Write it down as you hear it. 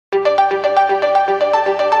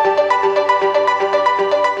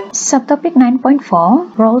Subtopic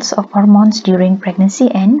 9.4 Roles of Hormones During Pregnancy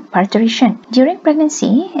and Parturition. During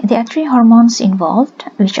pregnancy, there are three hormones involved,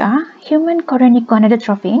 which are human chorionic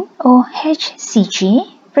gonadotropin or HCG,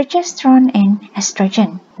 progesterone, and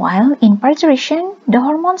estrogen. While in parturition, the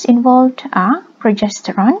hormones involved are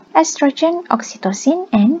progesterone, estrogen, oxytocin,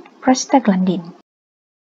 and prostaglandin.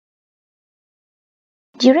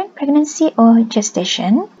 During pregnancy or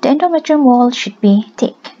gestation, the endometrium wall should be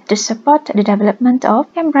thick to support the development of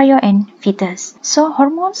embryo and fetus. So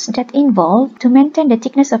hormones that involve to maintain the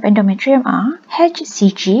thickness of endometrium are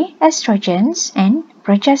HCG, estrogens, and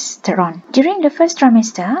progesterone. During the first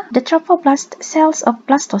trimester, the trophoblast cells of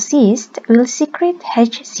blastocyst will secrete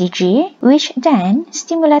HCG, which then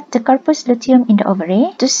stimulate the corpus luteum in the ovary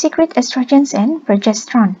to secrete estrogens and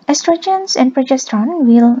progesterone. Estrogens and progesterone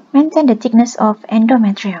will maintain the thickness of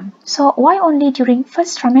endometrium. So why only during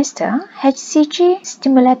first trimester HCG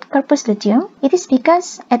stimulate corpus luteum? It is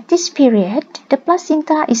because at this period, the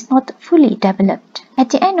placenta is not fully developed. At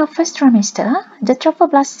the end of first trimester, the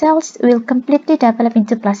trophoblast cells will completely develop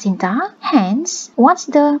into placenta. Hence, once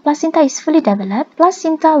the placenta is fully developed,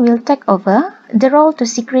 placenta will take over the role to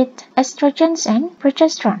secrete estrogens and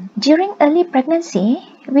progesterone. During early pregnancy,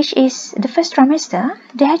 which is the first trimester,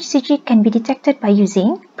 the HCG can be detected by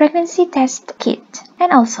using pregnancy test kit.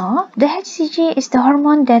 And also, the HCG is the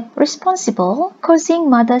hormone that responsible causing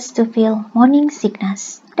mothers to feel morning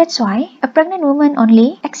sickness. That's why a pregnant woman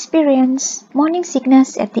only experience morning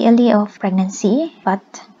sickness at the early of pregnancy, but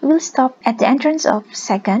will stop at the entrance of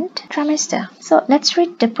second trimester. So let's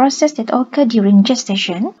read the process that occurs during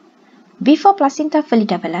gestation. Before placenta fully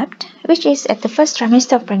developed, which is at the first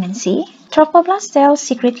trimester of pregnancy, trophoblast cells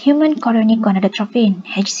secrete human chorionic gonadotropin,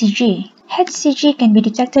 HCG. HCG can be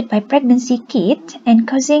detected by pregnancy kit and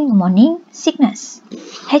causing morning sickness.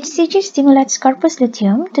 HCG stimulates corpus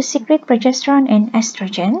luteum to secrete progesterone and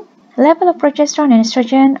estrogen. Level of progesterone and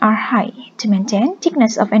estrogen are high to maintain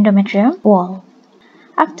thickness of endometrium wall.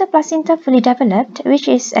 After placenta fully developed, which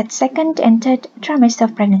is at second and third trimester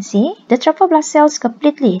of pregnancy, the trophoblast cells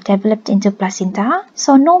completely developed into placenta,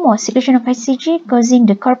 so no more secretion of HCG causing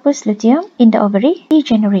the corpus luteum in the ovary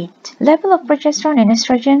degenerate. Level of progesterone and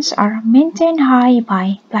estrogens are maintained high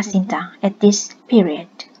by placenta at this period.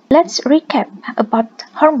 Let's recap about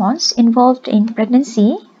hormones involved in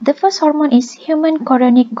pregnancy. The first hormone is human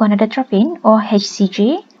chorionic gonadotropin or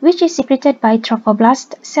HCG, which is secreted by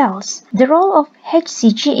trophoblast cells. The role of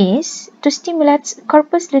HCG is to stimulate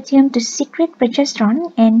corpus luteum to secrete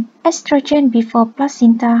progesterone and estrogen before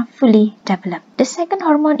placenta fully developed. The second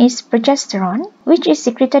hormone is progesterone, which is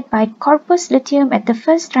secreted by corpus luteum at the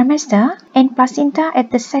first trimester and placenta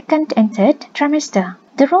at the second and third trimester.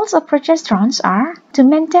 The roles of progesterones are to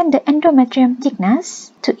maintain the endometrium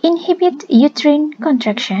thickness, to inhibit uterine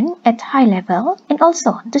contraction at high level, and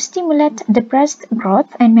also to stimulate the breast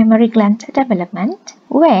growth and mammary gland development,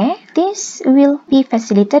 where this will be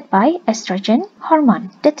facilitated by estrogen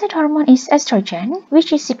hormone. The third hormone is estrogen,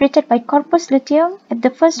 which is secreted by corpus luteum at the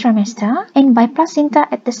first trimester and by placenta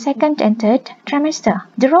at the second and third trimester.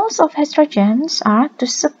 The roles of estrogens are to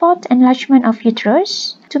support enlargement of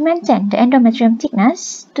uterus, to maintain the endometrium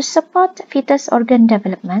thickness, to support fetus organ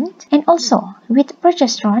development, and also with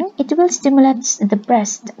progesterone, it will stimulate the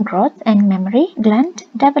breast growth and mammary gland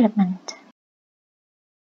development.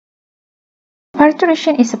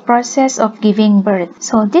 Parturition is a process of giving birth.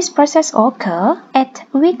 So this process occurs at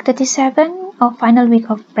week 37 or final week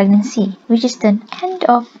of pregnancy, which is the end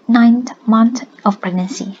of 9th month of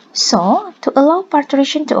pregnancy. So to allow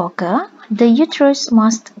parturition to occur, the uterus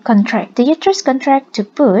must contract. The uterus contracts to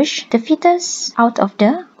push the fetus out of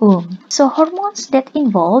the womb. So hormones that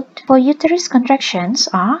involved for uterus contractions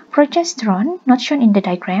are progesterone, not shown in the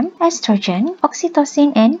diagram, estrogen,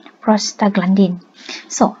 oxytocin, and prostaglandin.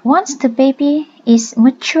 So once the baby is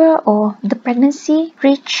mature or the pregnancy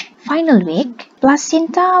reach final week,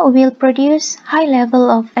 placenta will produce high level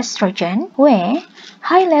of estrogen, where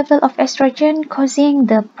high level of estrogen causing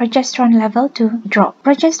the progesterone level to drop.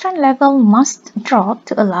 Progesterone level must drop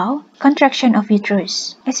to allow contraction of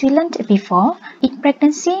uterus. As we learned before, in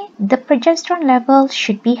pregnancy, the progesterone level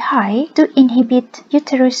should be high to inhibit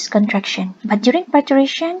uterus contraction. But during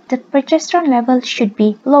parturition, the progesterone level should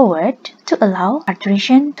be lowered to allow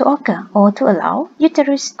parturition to occur or to allow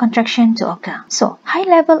uterus contraction to occur. So, high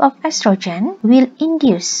level of estrogen will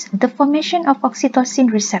induce the formation of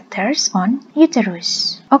oxytocin receptors on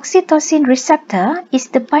uterus. Oxytocin receptor is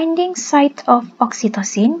the binding site of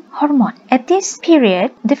oxytocin hormone. At this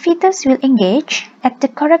period, the fetus will engage at the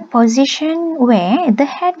correct position where the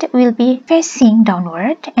head will be facing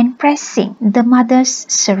downward and pressing the mother's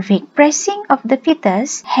cervix. Pressing of the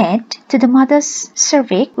fetus head to the mother's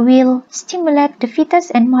cervix will stimulate the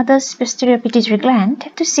fetus and mother's posterior pituitary gland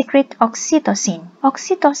to secrete oxytocin.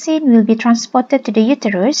 Oxytocin will be transported to the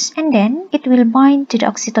uterus and then it will bind to the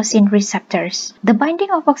oxytocin receptors. The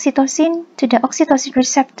binding of oxytocin to the oxytocin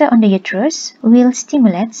receptor on the uterus will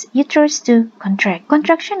stimulate uterus to contract.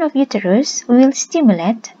 Contraction of uterus will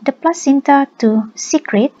stimulate the placenta to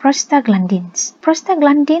secrete prostaglandins.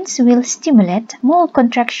 Prostaglandins will stimulate more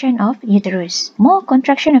contraction of uterus. More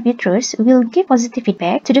contraction of uterus will give positive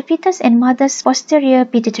feedback to the fetus and mother's posterior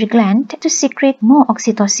pituitary gland to secrete more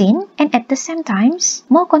oxytocin, and at the same time,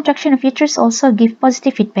 more contraction of uterus also give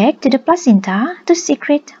positive feedback to the placenta to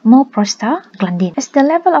secrete more prostaglandin. As the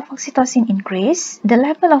level of oxytocin increase, the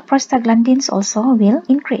level of prostaglandins also will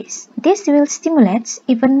increase. This will stimulate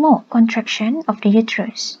even more contraction of the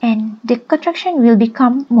uterus, and the contraction will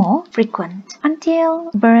become more frequent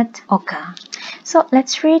until birth occur. So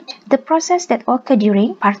let's read the process that occur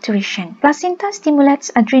during parturition. Placenta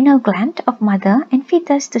stimulates adrenal gland of mother and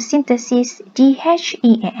fetus to synthesis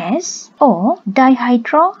DHEAS or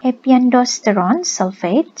dihydroepiandrosterone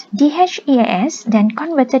sulfate. DHEAS then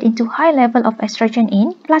converted into high level of estrogen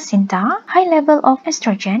in placenta. High level of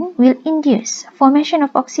estrogen will induce formation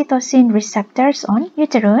of oxytocin receptors on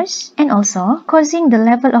uterus and also causing the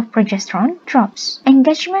level of progesterone drops.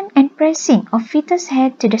 Engagement and pressing of fetus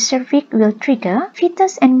head to the cervix will trigger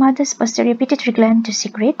fetus and mother's posterior pituitary gland to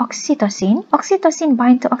secrete oxytocin. Oxytocin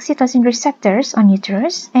bind to oxytocin receptors on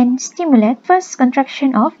uterus and stimulate first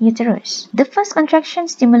contraction of uterus. The first contraction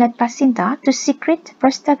stimulate placenta to secrete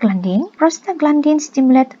prostaglandin. Prostaglandin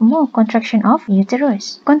stimulate more contraction of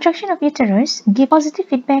uterus. Contraction of uterus give positive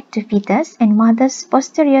feedback to fetus and mother's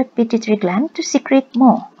posterior pituitary gland to secrete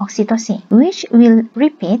more oxytocin, which will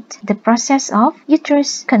repeat the process of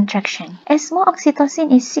uterus contraction. As more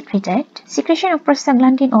oxytocin is secreted, secretion of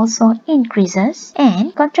prostaglandin also increases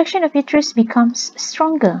and contraction of uterus becomes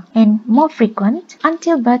stronger and more frequent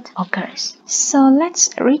until birth occurs. So let's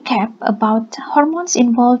recap about hormones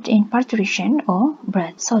involved in parturition or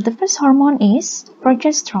birth. So the first hormone is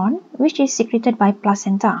progesterone, which is secreted by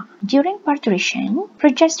placenta. During parturition,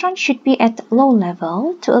 progesterone should be at low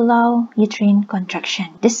level to allow uterine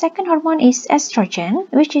contraction. The second hormone is estrogen,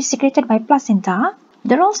 which is secreted by placenta.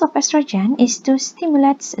 The roles of estrogen is to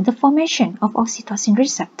stimulate the formation of oxytocin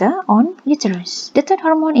receptor on uterus. The third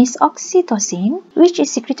hormone is oxytocin, which is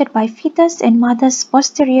secreted by fetus and mother's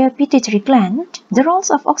posterior pituitary gland. The roles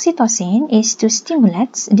of oxytocin is to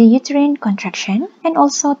stimulate the uterine contraction and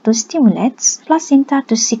also to stimulate placenta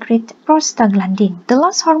to secrete prostaglandin. The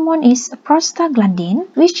last hormone is prostaglandin,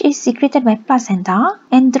 which is secreted by placenta,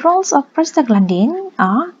 and the roles of prostaglandin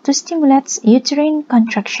are to stimulate uterine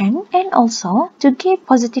contraction and also to give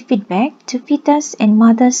positive feedback to fetus and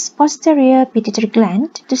mother's posterior pituitary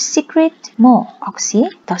gland to secrete more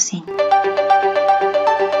oxytocin.